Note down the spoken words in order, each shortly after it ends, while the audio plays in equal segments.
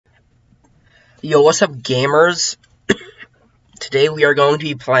Yo, what's up, gamers? Today we are going to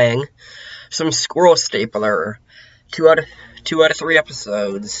be playing some Squirrel Stapler. Two out of 3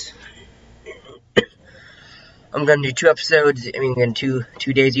 episodes. I'm gonna do 2 episodes.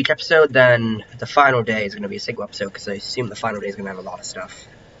 Two days each episode. Then the final day is gonna be a single episode because I assume the final day is gonna have a lot of stuff.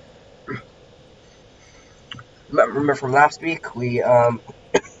 Remember from last week, we got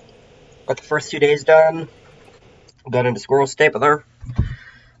the first 2 days done. Got into Squirrel Stapler.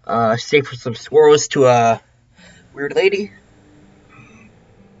 Stapled some squirrels to a weird lady.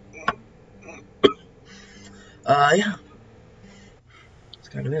 Yeah. That's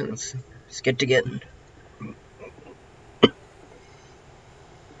kind of it. Let's get to getting.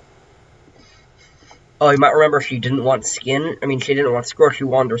 Oh, you might remember she didn't want skin. She didn't want squirrel. She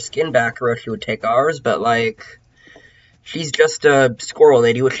wanted her skin back, or else she would take ours. But, like, she's just a squirrel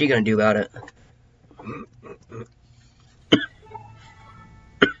lady. What's she gonna do about it?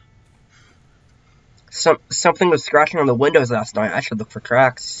 Something was scratching on the windows last night. I should look for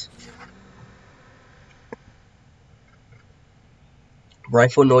tracks.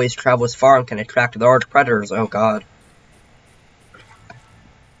 Rifle noise travels far and can attract large predators. Oh, God.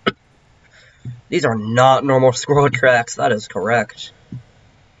 These are not normal squirrel tracks. That is correct.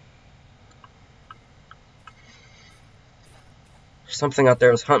 Something out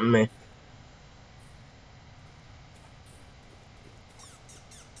there is hunting me.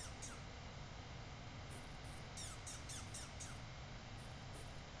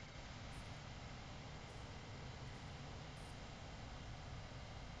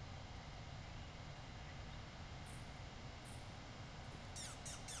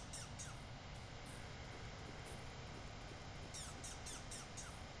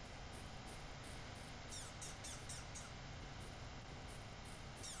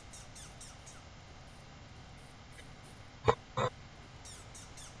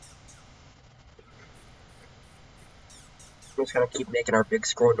 I'm just gonna keep making our big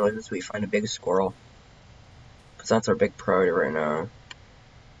squirrel noises until we find a big squirrel. Because that's our big priority right now.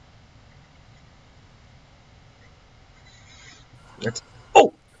 That's.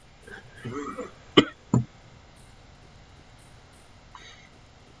 Oh!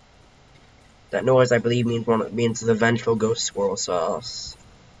 That noise, I believe, means the vengeful ghost squirrel sauce.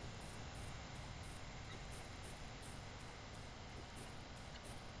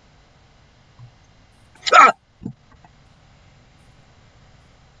 Ah!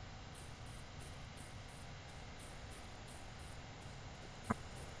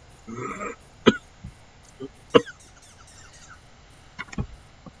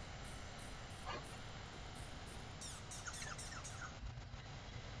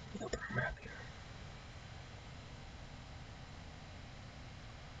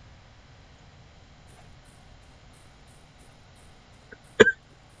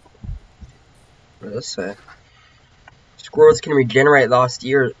 What does this say? Squirrels can regenerate lost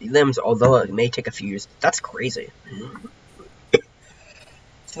limbs, although it may take a few years. That's crazy.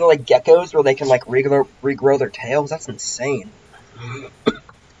 So like geckos, where they can like regrow their tails. That's insane.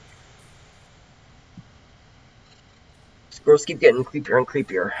 Squirrels keep getting creepier and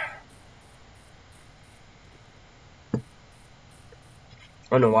creepier. I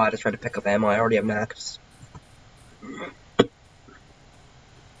don't know why I just tried to pick up ammo. I already have max.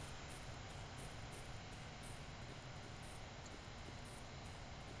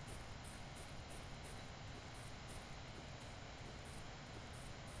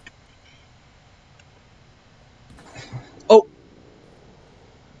 Oh!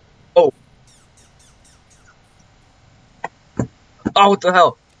 Oh! Oh, what the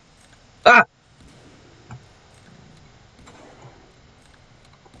hell? Ah!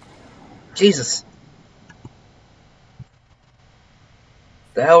 Jesus.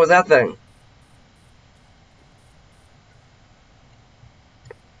 The hell was that thing?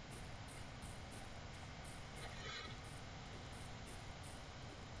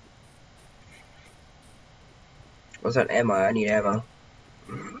 What's that ammo? I need ammo.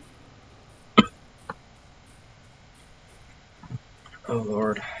 Oh,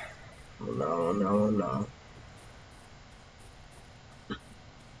 Lord. Oh, no, no, no.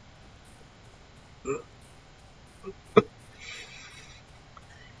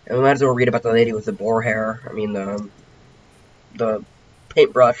 And we might as well read about the lady with the boar hair. The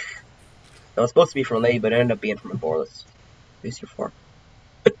paintbrush. That was supposed to be from a lady, but it ended up being from a boar. Let's use your fork.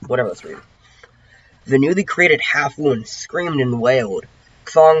 Whatever, let's read. The newly created half-woman screamed and wailed,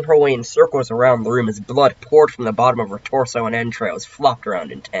 clawing her way in circles around the room as blood poured from the bottom of her torso and entrails flopped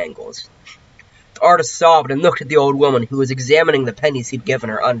around in tangles. The artist sobbed and looked at the old woman, who was examining the pennies he'd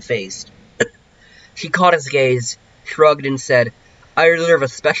given her unfazed. She caught his gaze, shrugged, and said, I reserve a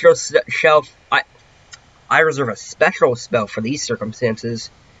special shelf. I reserve a special spell for these circumstances.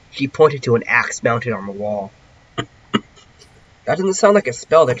 She pointed to an axe mounted on the wall. That doesn't sound like a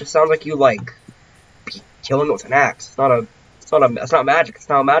spell. That just sounds like you like killing it with an axe. It's not a. It's not a. It's not magic. It's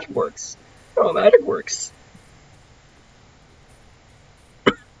not how magic works. It's not how magic works.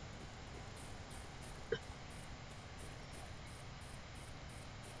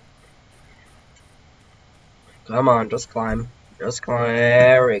 Come on, just climb. Just climb.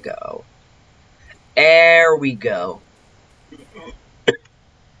 There we go. There we go.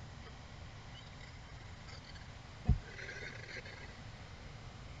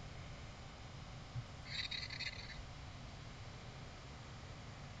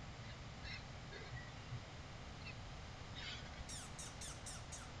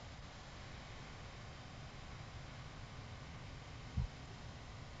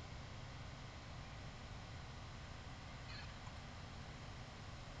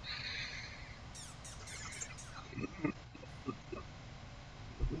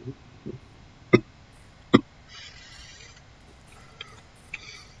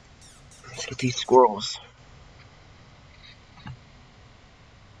 Let's get these squirrels.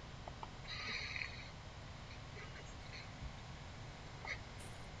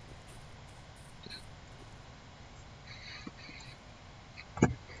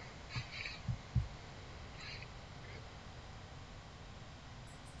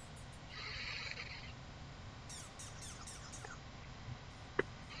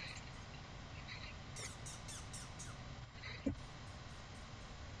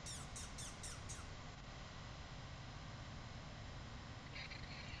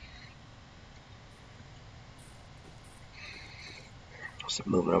 Start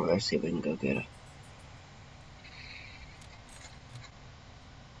moving over there, see if we can go get it.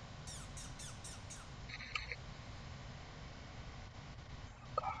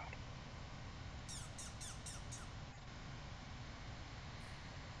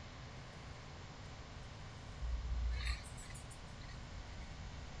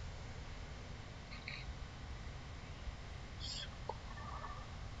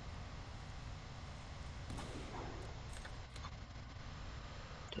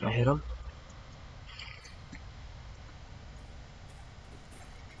 Did I hit him?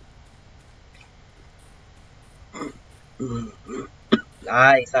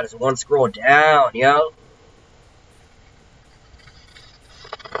 Nice, that is one scroll down, yo.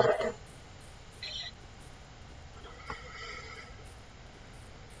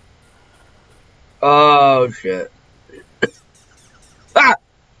 Oh shit. Ah!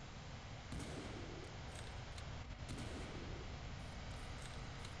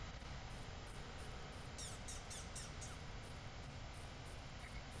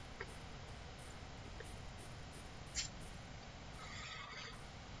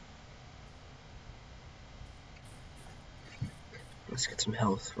 Let's get some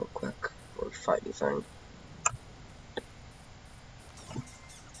health real quick before we fight anything.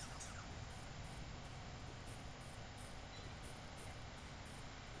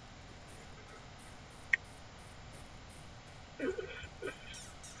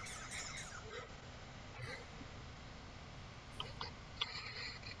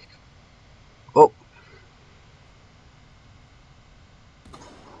 Oh.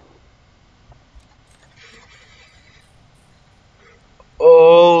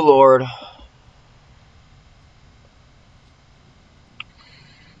 Oh Lord.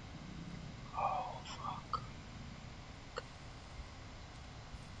 Oh fuck.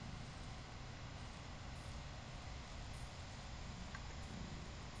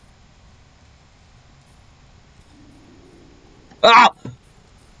 Ah!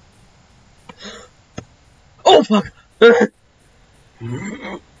 Oh fuck!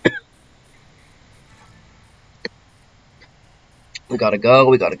 We gotta go,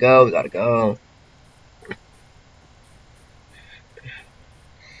 we gotta go, we gotta go.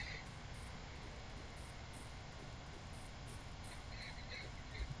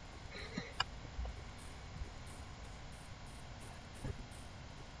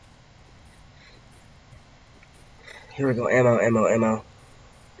 Here we go, ammo, ammo, ammo.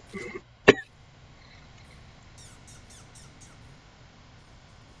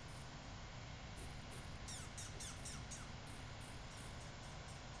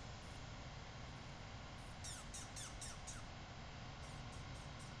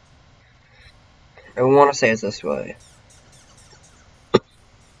 I want to say it's this way.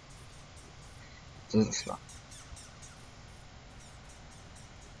 This is not.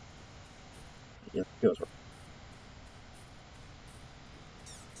 Yep, feels right.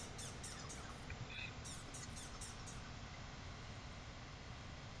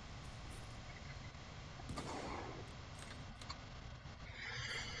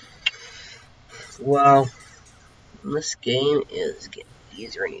 Well, this game is getting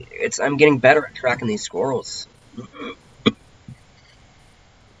easier and easier. I'm getting better at tracking these squirrels.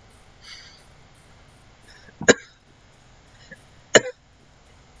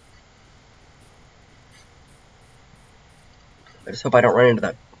 I just hope I don't run into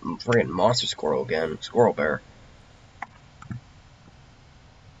that friggin' monster squirrel again. Squirrel bear.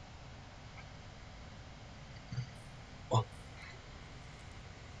 Oh.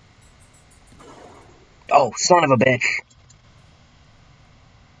 Oh, son of a bitch.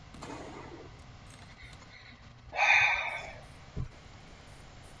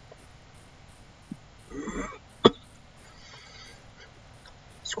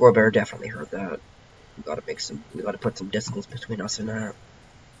 Squirrel bear definitely heard that. We gotta put some distance between us and that.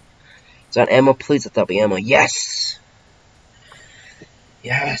 Is that ammo? Please let that be ammo. Yes!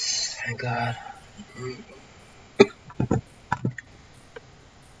 Yes! Thank God. Thank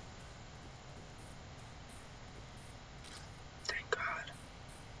God.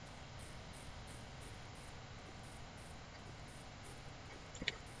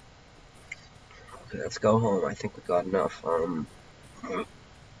 Okay, let's go home. I think we got enough.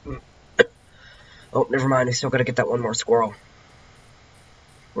 Oh, never mind. I still gotta get that one more squirrel.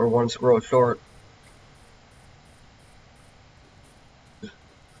 We're one squirrel short.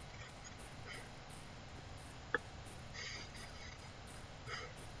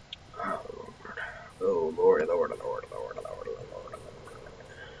 Oh, Lord. Oh, Lord, Lord, Lord, Lord, Lord, Lord.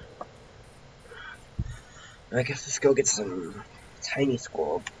 I guess let's go get some tiny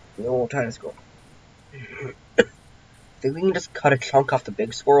squirrel. The old tiny squirrel. Think we can just cut a chunk off the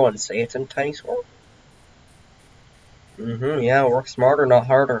big squirrel and say it's a tiny squirrel? Yeah, work smarter, not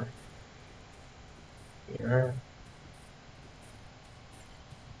harder. Yeah.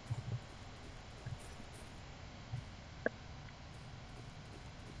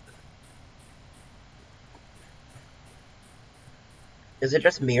 Is it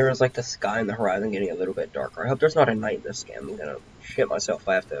just me, or is like the sky and the horizon getting a little bit darker? I hope there's not a night in this game. I'm gonna shit myself if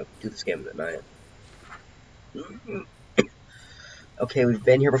I have to do this game at night. Okay, we've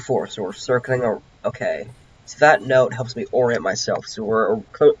been here before, so we're circling our... Okay. So that note helps me orient myself, so we're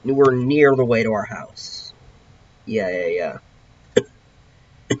near the way to our house. Yeah.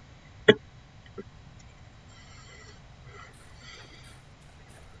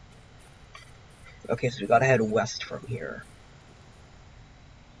 Okay, so we gotta head west from here.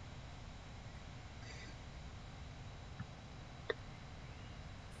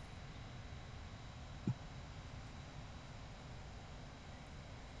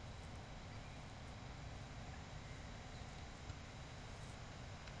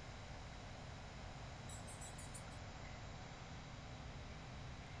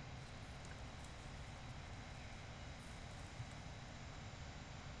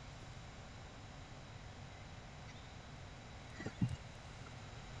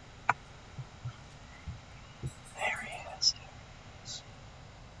 There he is.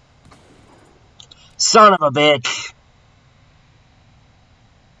 Son of a bitch!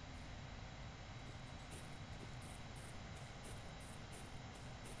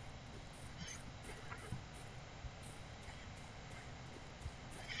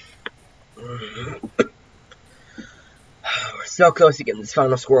 We're so close to getting this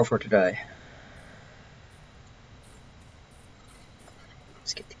final squirrel for today.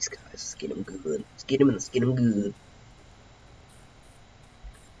 Let's get these guys. Let's get them good. Let's get them and let's get them good.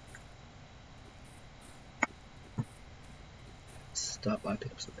 Stop by,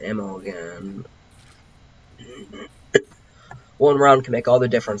 pick up some ammo again. One round can make all the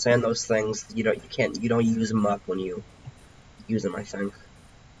difference, and those things you don't use them up when you use them. I think.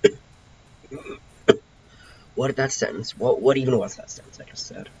 What did that sentence? What even was that sentence I just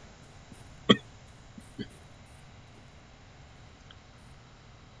said?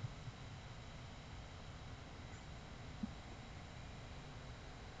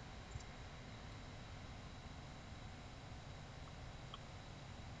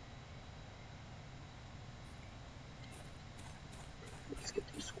 Let's get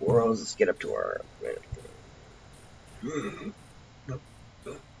these squirrels. Let's get up to our.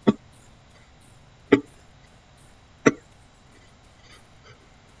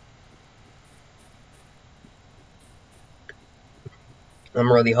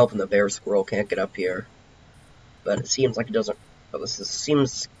 I'm really hoping the bear squirrel can't get up here, but it seems like it doesn't. But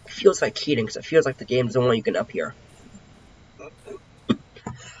feels like cheating because it feels like the game doesn't want you to get up here.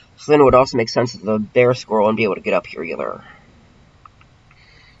 So then it would also make sense that the bear squirrel wouldn't be able to get up here either.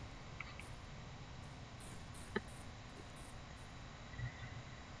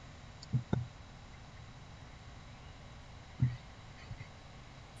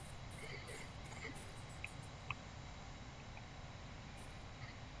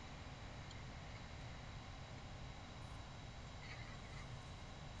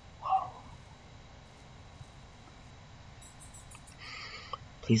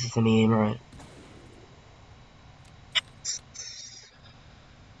 Please isn't aim right.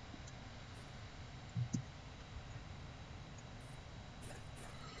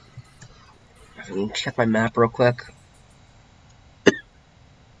 Let me check my map real quick.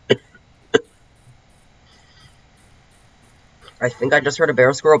 I think I just heard a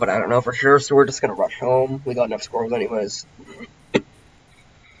bear squirrel, but I don't know for sure, so we're just gonna rush home. We got enough squirrels anyways.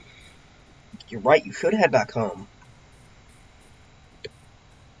 You're right, you should head back home.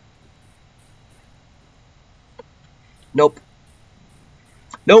 Nope.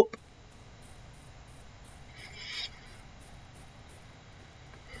 Nope!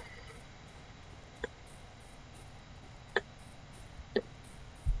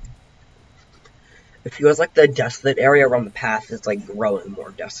 It feels like the desolate area around the path is, like, growing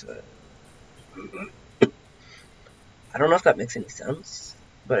more desolate. I don't know if that makes any sense,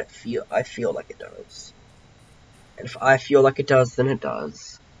 but I feel like it does. And if I feel like it does, then it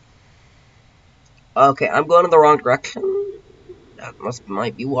does. Okay, I'm going in the wrong direction. That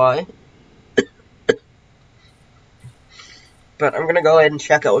might be why. But I'm gonna go ahead and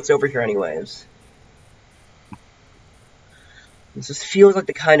check out what's over here anyways. This just feels like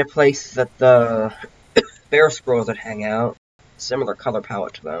the kind of place that the bear squirrels would hang out. Similar color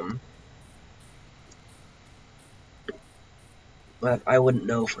palette to them. But I wouldn't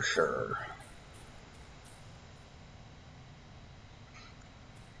know for sure.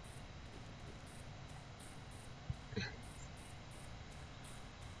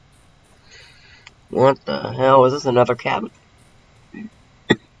 What the hell? Is this another cabin?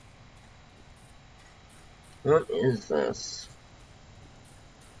 What is this?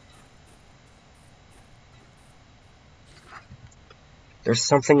 There's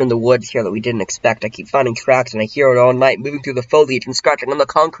something in the woods here that we didn't expect. I keep finding tracks and I hear it all night, moving through the foliage and scratching on the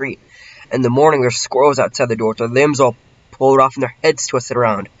concrete. In the morning, there's squirrels outside the door with their limbs all pulled off and their heads twisted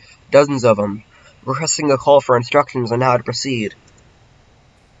around. Dozens of them. Requesting a call for instructions on how to proceed.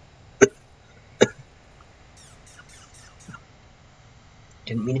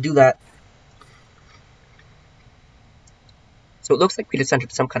 Didn't mean to do that. So it looks like we just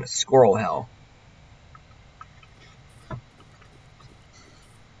entered some kind of squirrel hell.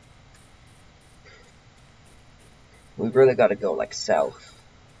 We really gotta go, like, south.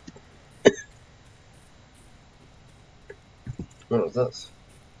 What was this?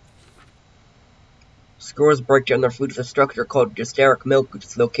 Squirrels break down their food with a structure called gastric milk, which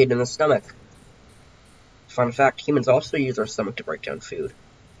is located in the stomach. Fun fact, humans also use our stomach to break down food.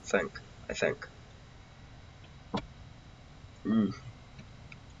 I think.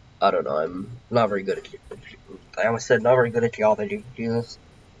 I don't know, I'm not very good at I almost said not very good at geology. Jesus.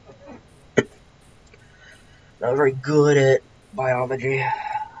 Not very good at biology.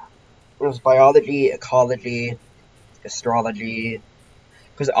 There's biology, ecology, astrology.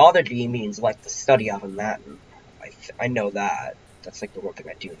 Because ology means, like, the study of in Latin. I know that. That's, like, the one thing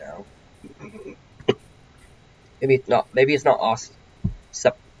I do now. Maybe it's not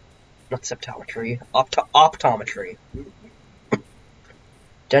septometry. Optometry.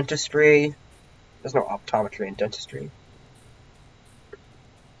 Dentistry. There's no optometry in dentistry.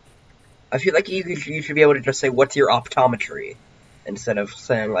 I feel like you should be able to just say, what's your optometry? Instead of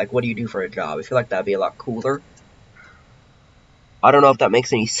saying, like, what do you do for a job? I feel like that'd be a lot cooler. I don't know if that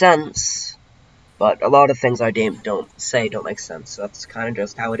makes any sense, but a lot of things I don't make sense. So that's kind of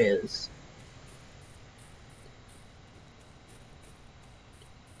just how it is.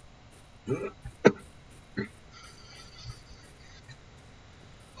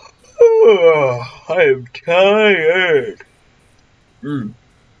 I am tired.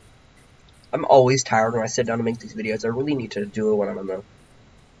 I'm always tired when I sit down to make these videos. I really need to do it when I'm in the...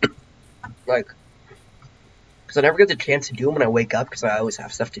 Like... Because I never get the chance to do them when I wake up, because I always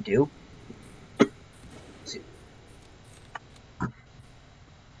have stuff to do. It's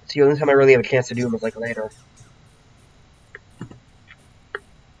the only time I really have a chance to do them is, like, later.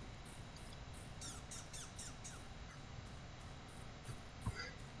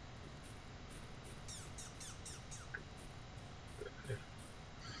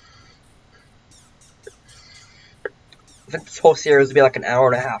 I think this whole series will be like an hour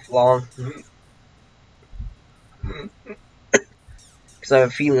and a half long. Because I have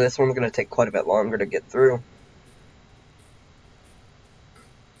a feeling this one's going to take quite a bit longer to get through.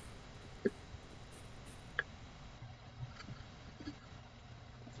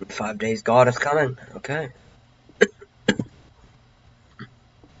 In 5 days, God is coming. Okay.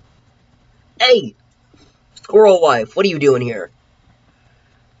 Hey! Squirrel wife, what are you doing here?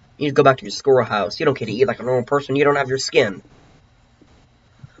 You need to go back to your squirrel house. You don't get to eat like a normal person. You don't have your skin.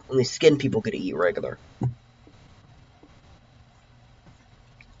 Only skin people get to eat regular.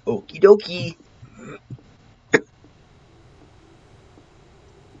 Okie dokie.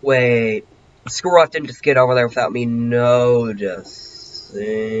 Wait. Squirrel didn't just get over there without me noticing.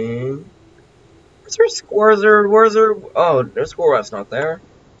 Is there squirrels or where's there? Oh, there's squirrel's not there.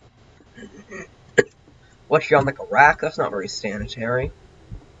 What's she on like a rack? That's not very sanitary.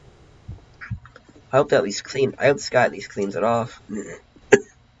 I hope that at least clean. I hope this guy at least cleans it off.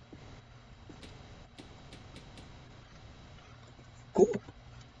 Cool.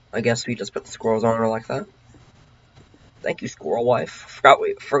 I guess we just put the squirrels on her like that. Thank you, squirrel wife.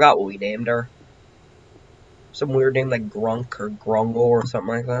 Forgot what we named her. Some weird name like Grunk or Grungle or something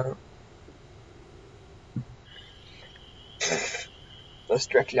like that. The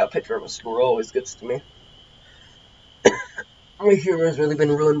stretched out picture of a squirrel always gets to me. My humor has really been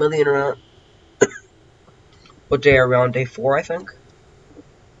ruined by the internet. What day are we on? Day 4, I think?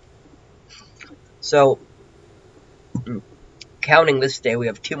 So, counting this day, we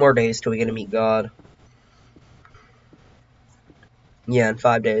have 2 more days till we get to meet God. Yeah, in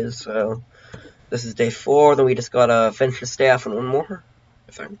 5 days, so this is day 4, then we just gotta finish the staff and 1 more,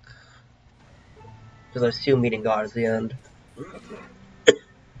 I think. Because I assume meeting God is the end.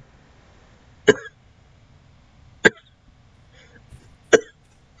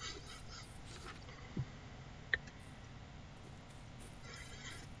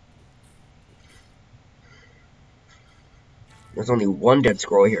 There's only 1 dead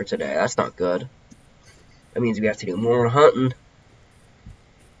squirrel here today, that's not good. That means we have to do more hunting.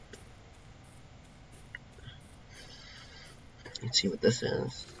 Let's see what this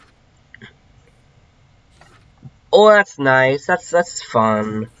is. Oh, that's nice. That's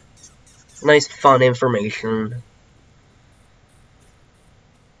fun. Nice, fun information.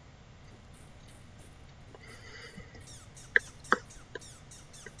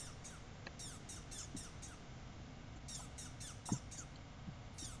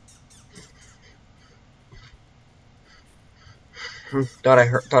 Thought I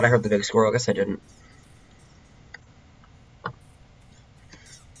heard the big squirrel. I guess I didn't.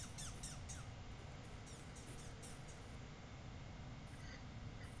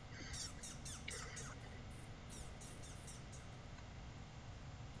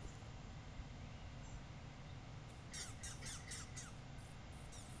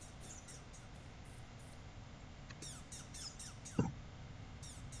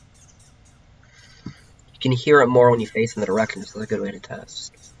 You can hear it more when you face in the direction, so that's a good way to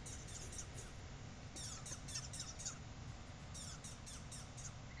test.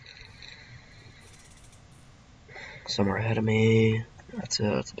 Somewhere ahead of me. That's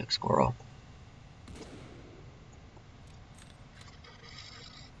a big squirrel.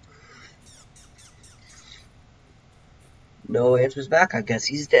 No answers back. I guess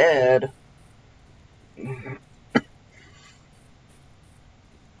he's dead. How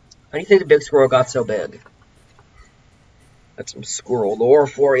do you think the big squirrel got so big? That's some squirrel lore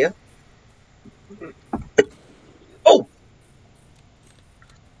for you. Oh!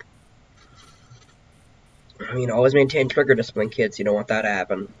 I mean, always maintain trigger discipline, kids. You don't want that to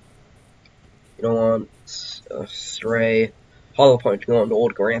happen. You don't want a stray hollow point going to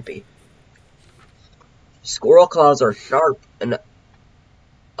old Grampy. Squirrel claws are sharp and...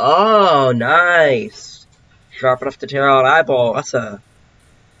 Oh, nice! Sharp enough to tear out an eyeball.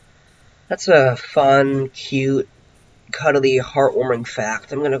 That's a fun, cute, cuddly, heartwarming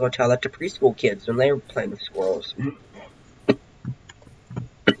fact. I'm gonna go tell that to preschool kids when they're playing with squirrels.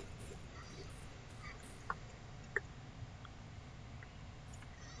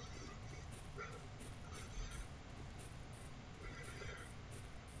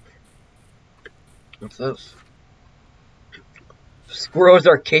 What's this? Squirrels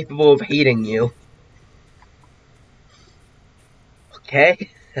are capable of hating you. Okay,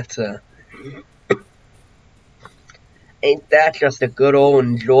 that's a... Ain't that just a good old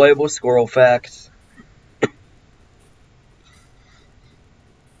enjoyable squirrel fact?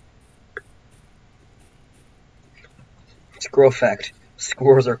 Squirrel fact.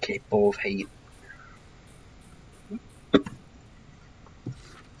 Squirrels are capable of hate.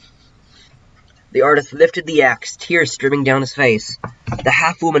 The artist lifted the axe, tears streaming down his face. The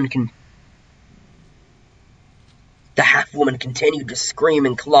half-woman continued to scream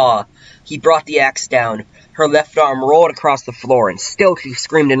and claw. He brought the axe down. Her left arm rolled across the floor, and still she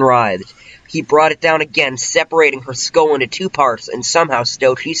screamed and writhed. He brought it down again, separating her skull into 2 parts, and somehow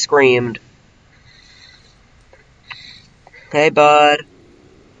still she screamed. Hey, bud.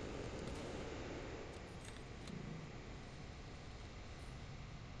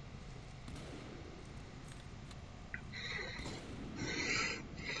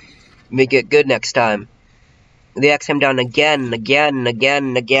 Make it good next time. They axe him down again, and again, and again,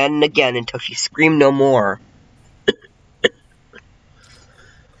 and again, and again, until she screamed no more. Did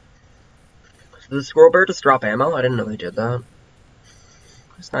the squirrel bear just drop ammo? I didn't know they did that.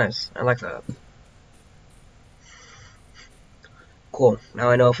 That's nice. I like that. Cool. Now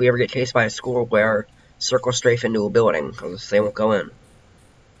I know if we ever get chased by a squirrel bear, circle strafe into a building, because they won't go in.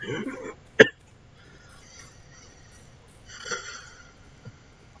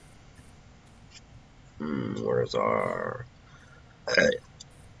 Where's our...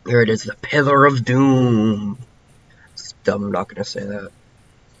 Here it is, the Pillar of Doom. It's dumb, I'm not gonna say that.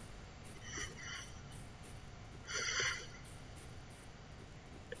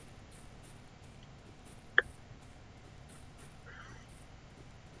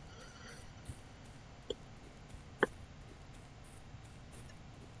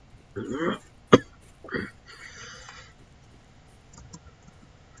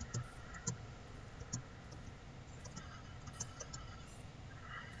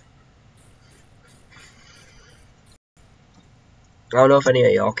 I don't know if any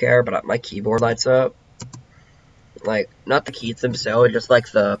of y'all care, but my keyboard lights up. Like, not the keys themselves, just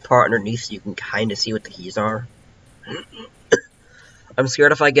like the part underneath so you can kind of see what the keys are. I'm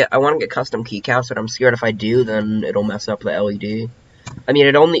scared if I want to get custom keycaps, but I'm scared if I do, then it'll mess up the LED. I mean,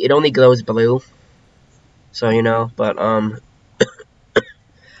 it only glows blue. So, you know, but, don't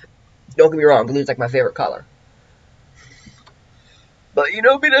get me wrong, blue's like my favorite color. But, you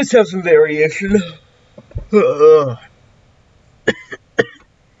know, we just have some variation.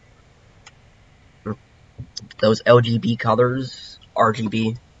 Those LGB colors,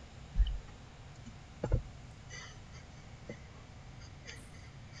 RGB.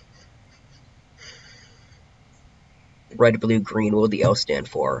 Red, blue, green, what would the L stand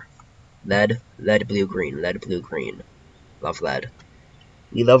for? Lead, lead, blue, green, lead, blue, green. Love lead.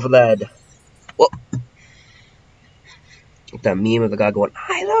 We love lead. Whoa. That meme of the guy going,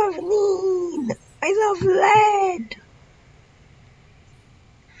 I love lean! I love lead!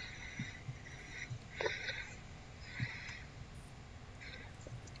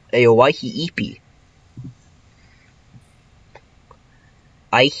 Ayo, why he eepy?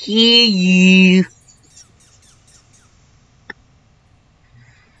 I hear you!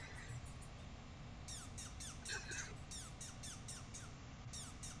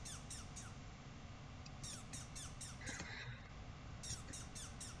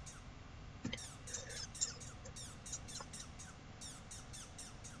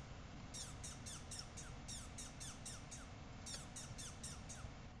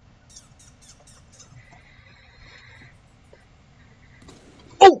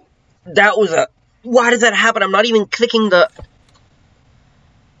 Oh! That was a... Why does that happen? I'm not even clicking the...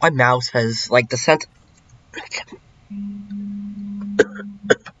 My mouse has, like, the sense...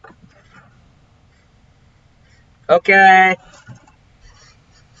 Okay.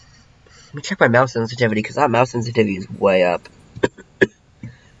 Let me check my mouse sensitivity, because that mouse sensitivity is way up.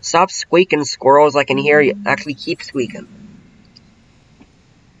 Stop squeaking, squirrels. I can hear you. Actually, keep squeaking.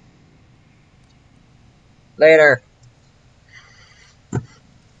 Later.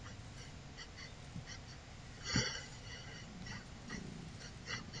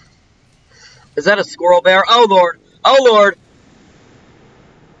 Is that a squirrel bear? Oh, Lord. Oh, Lord.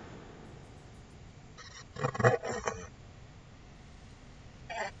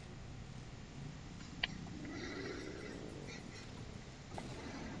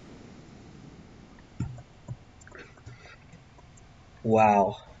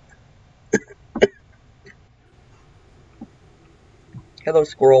 Wow. Hello,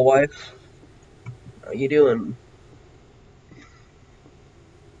 squirrel wife. How you doing?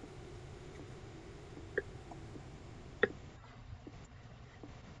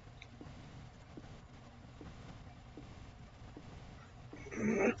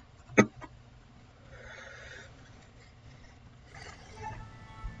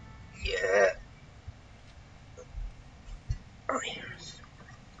 Yeah. Oh, yes.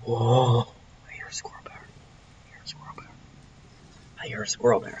 Whoa. I hear a squirrel bear. I hear a squirrel bear. I hear a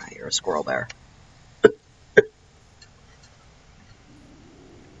squirrel bear. I hear a squirrel bear. Okay,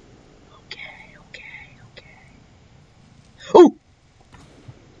 okay, okay. Oh!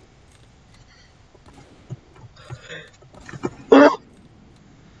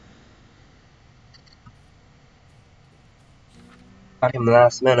 Got him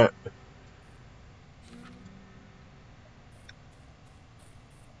last minute.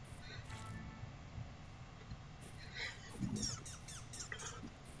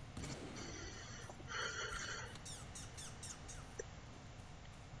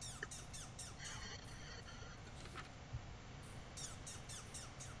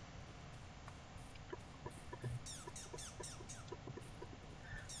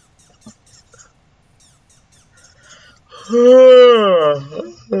 Lord,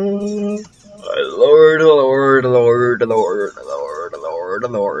 Lord, Lord, Lord, Lord, Lord,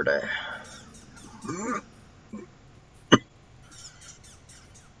 Lord.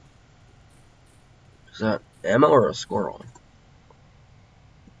 Is that ammo or a squirrel?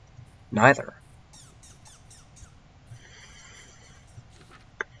 Neither.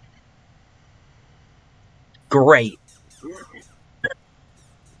 Great.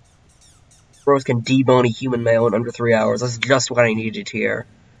 Squirrels can debone a human male in under 3 hours. That's just what I needed to hear.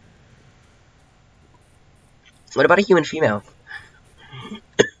 What about a human female?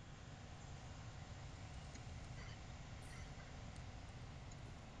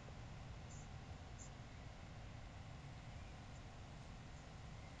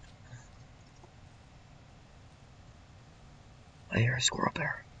 I hear a squirrel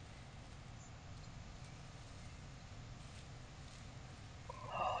bear.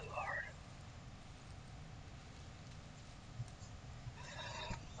 Oh, Lord.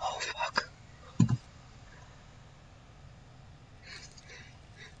 Oh, fuck.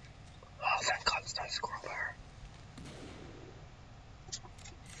 Oh, thank God it's not a squirrel bear.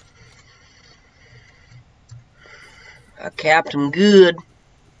 I capped him good.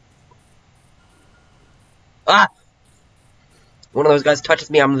 Ah! One of those guys touches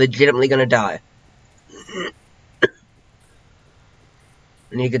me, I'm legitimately gonna die. I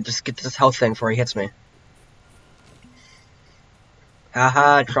need to just get this health thing before he hits me.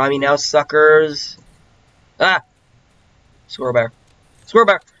 Haha, try me now, suckers. Ah! Squirrel bear. Squirrel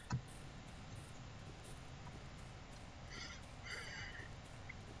bear!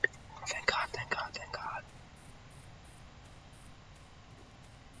 Thank God, thank God, thank God.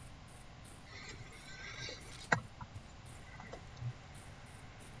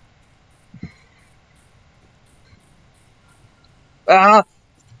 Ah!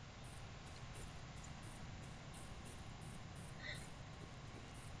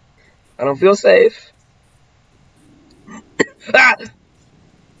 I don't feel safe. Ah!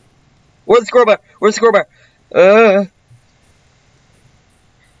 Where's the squirrel bear? Where's the squirrel bear? Ah!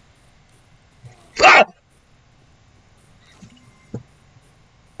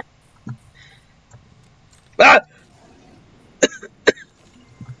 Ah!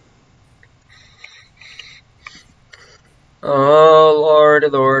 Oh,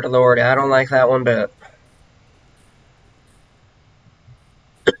 Lord, Lord, Lord. I don't like that one bit.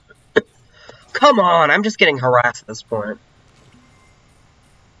 Come on, I'm just getting harassed at this point.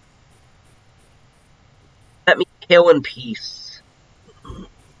 Let me kill in peace.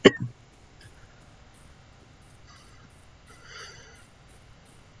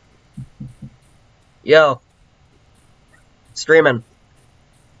 Yo. Streaming.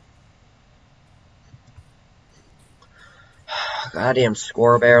 Goddamn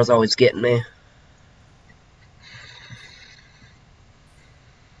squirrel bear's always getting me.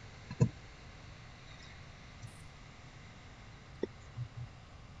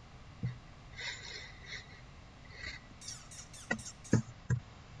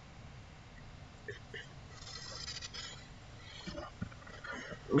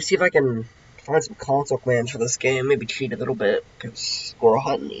 Let me see if I can find some console commands for this game. Maybe cheat a little bit, because squirrel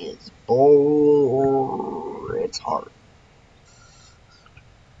hunting is boring. It's hard.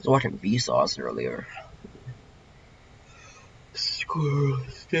 I was watching Vsauce earlier. Squirrel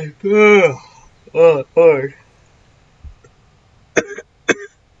Stapler. Oh, hard.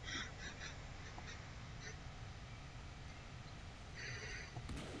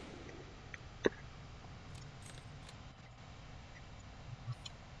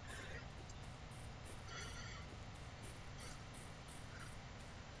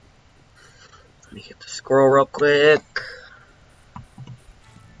 Let me get the squirrel real quick.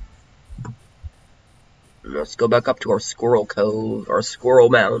 Let's go back up to our squirrel cove, our squirrel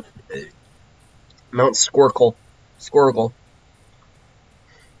mount. Mount Squircle. Squirgle.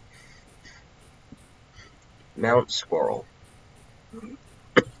 Mount Squirrel. Let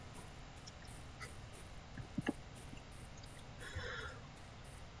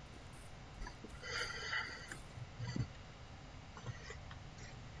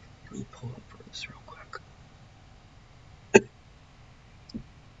me pull up for this real quick.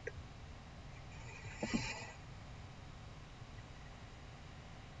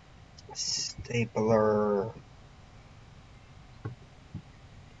 Stapler.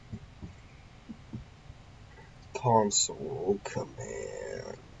 Console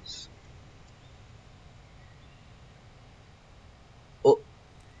commands. Oh,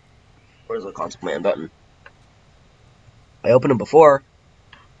 where's the console command button? I opened them before.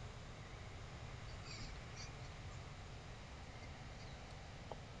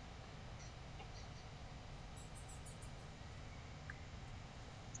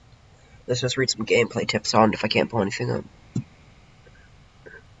 Let's just read some gameplay tips on if I can't pull anything up.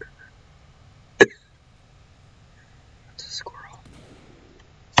 It's a squirrel.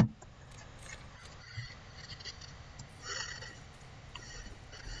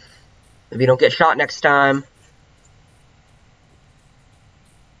 If you don't get shot next time.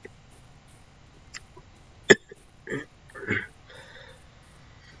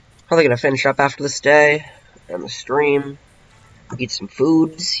 Probably gonna finish up after this day and the stream. Eat some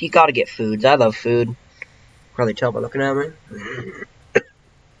foods. You gotta get foods. I love food. Probably tell by looking at me.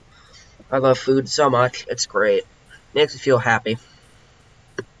 I love food so much. It's great. Makes me feel happy.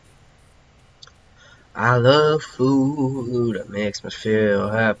 I love food. It makes me feel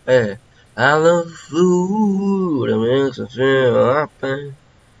happy. I love food. It makes me feel happy.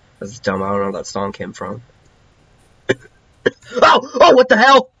 That's dumb. I don't know where that song came from. Oh! Oh, what the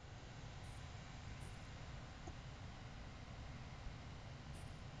hell?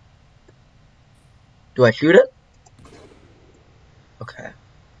 Do I shoot it? Okay.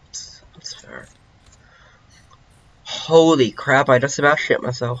 That's fair. Holy crap, I just about shit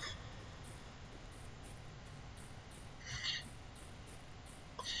myself.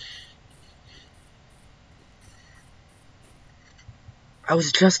 I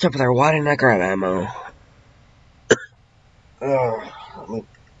was just up there. Why didn't I grab ammo? Let me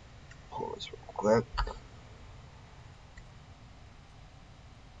pull this real quick.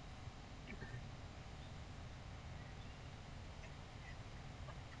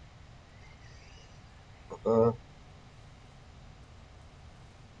 Oh!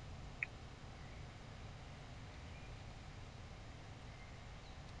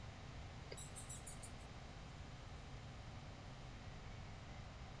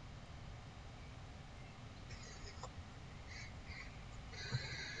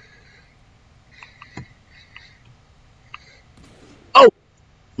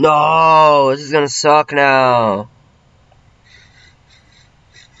 No! This is gonna suck now.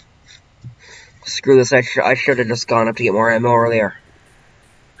 Screw this, I should have just gone up to get more ammo earlier.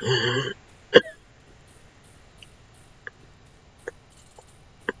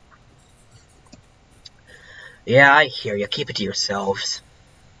 Yeah, I hear you. Keep it to yourselves.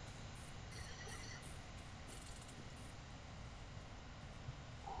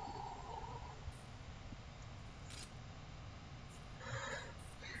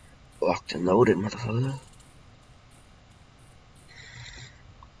 Locked and loaded, motherfucker.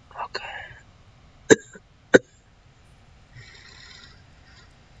 Okay.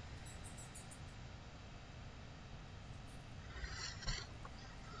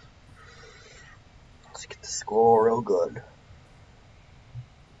 Let's get the score real good.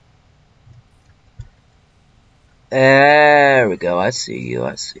 There we go. I see you.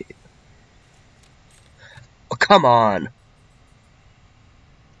 I see you. Oh, come on.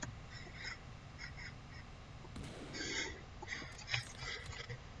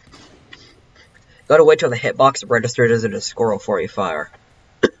 Gotta wait till the hitbox registers as a squirrel before you fire.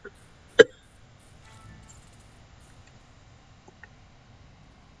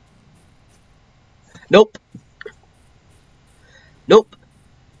 Nope. Nope.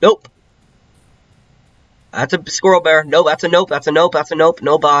 Nope. That's a squirrel bear. No, that's a nope. That's a nope. That's a nope.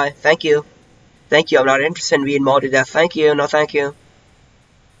 No bye. Thank you. Thank you. I'm not interested in being mauled to death. Thank you. No, thank you.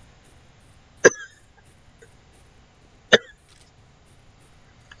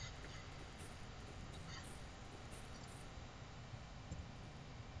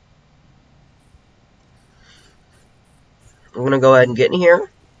 I'm gonna go ahead and get in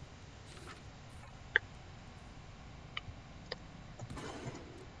here.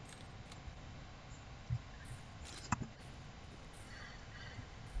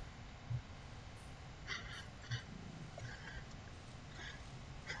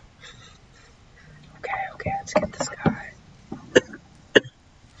 Okay, let's get this guy.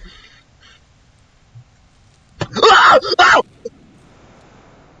 Ow!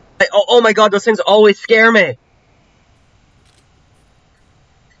 Oh my god, those things always scare me.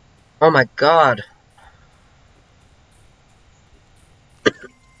 Oh my god.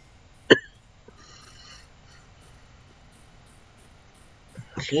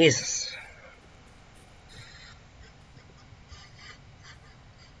 Jesus.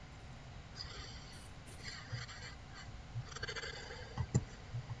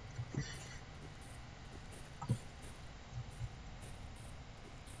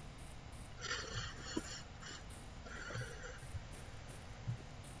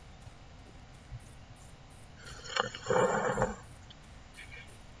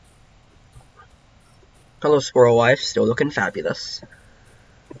 Hello, squirrel wife. Still looking fabulous.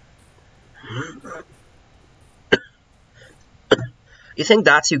 you think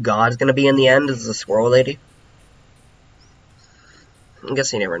that's who God's gonna be in the end, is the squirrel lady? I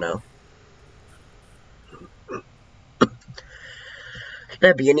guess you never know.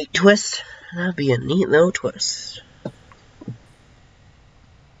 That'd be a neat twist. That'd be a neat little twist.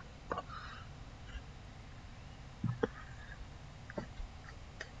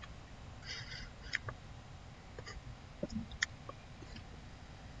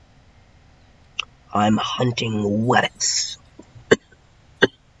 I'm hunting rabbits.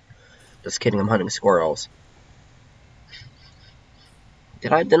 Just kidding, I'm hunting squirrels.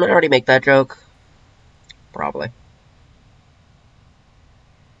 Didn't I already make that joke? Probably.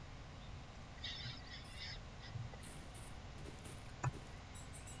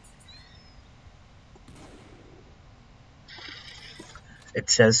 It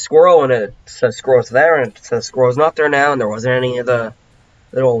says squirrel, and it says squirrel's there, and it says squirrel's not there now, and there wasn't any of the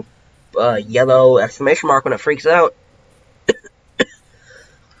little yellow exclamation mark when it freaks out.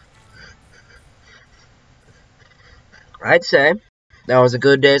 I'd say that was a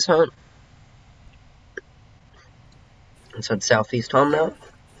good day's hunt. It's on southeast home now.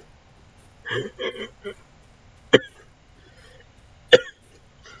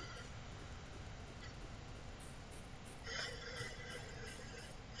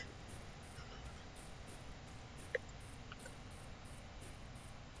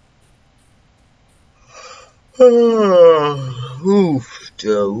 Oof,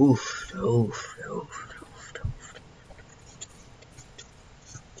 oof, oof, oof.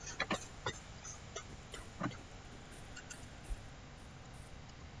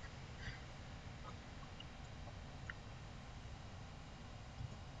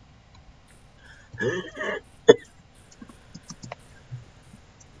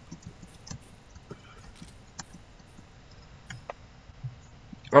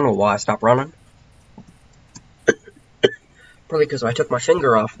 I don't know why I stopped running. Probably because I took my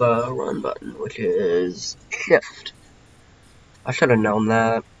finger off the run button, which is shift. I should have known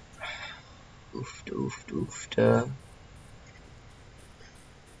that. Oof, oof, oof.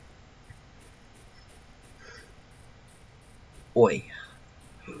 Oi.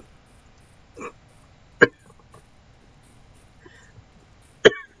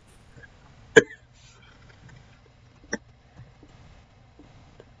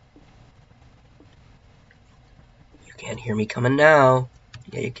 You can't hear me coming now.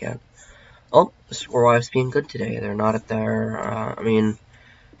 Yeah, you can. Oh, the squirrel wife's being good today. They're not at their, I mean,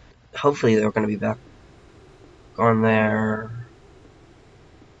 hopefully they're going to be back on their...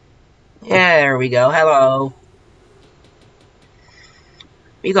 Yeah, there we go. Hello.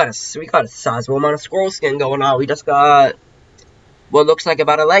 We got a sizable amount of squirrel skin going on. We just got what looks like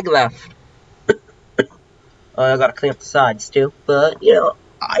about a leg left. I gotta clean up the sides too, but you know,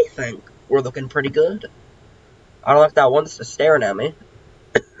 I think we're looking pretty good. I don't like that one's just staring at me.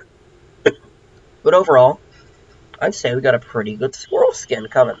 But overall, I'd say we got a pretty good squirrel skin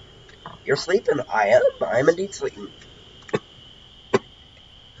coming. You're sleeping? I am. I am indeed sleeping.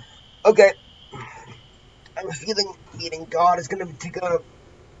 Okay. I have a feeling meeting God is gonna take a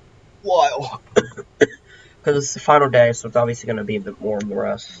while. Because it's the final day, so it's obviously gonna be a bit more than the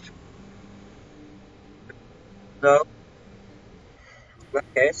rest. So, in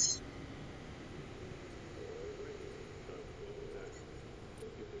that case,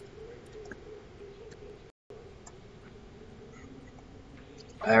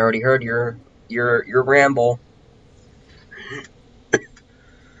 I already heard your ramble.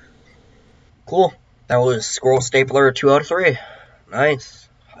 Cool. That was Squirrel Stapler 2 out of 3. Nice.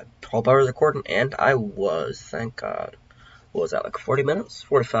 12 hours recording, and I was, thank God. What was that, like 40 minutes?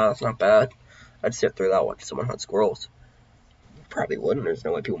 45, that's not bad. I'd sit through that watch someone hunt squirrels. You probably wouldn't, there's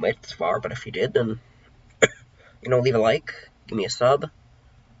no way people made it this far, but if you did, then, you know, leave a like, give me a sub,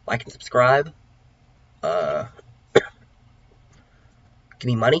 like and subscribe, give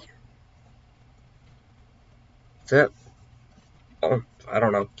me money. That's it. Oh, I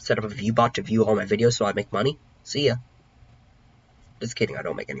don't know, set up a view bot to view all my videos so I make money. See ya. Just kidding, I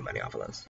don't make any money off of this.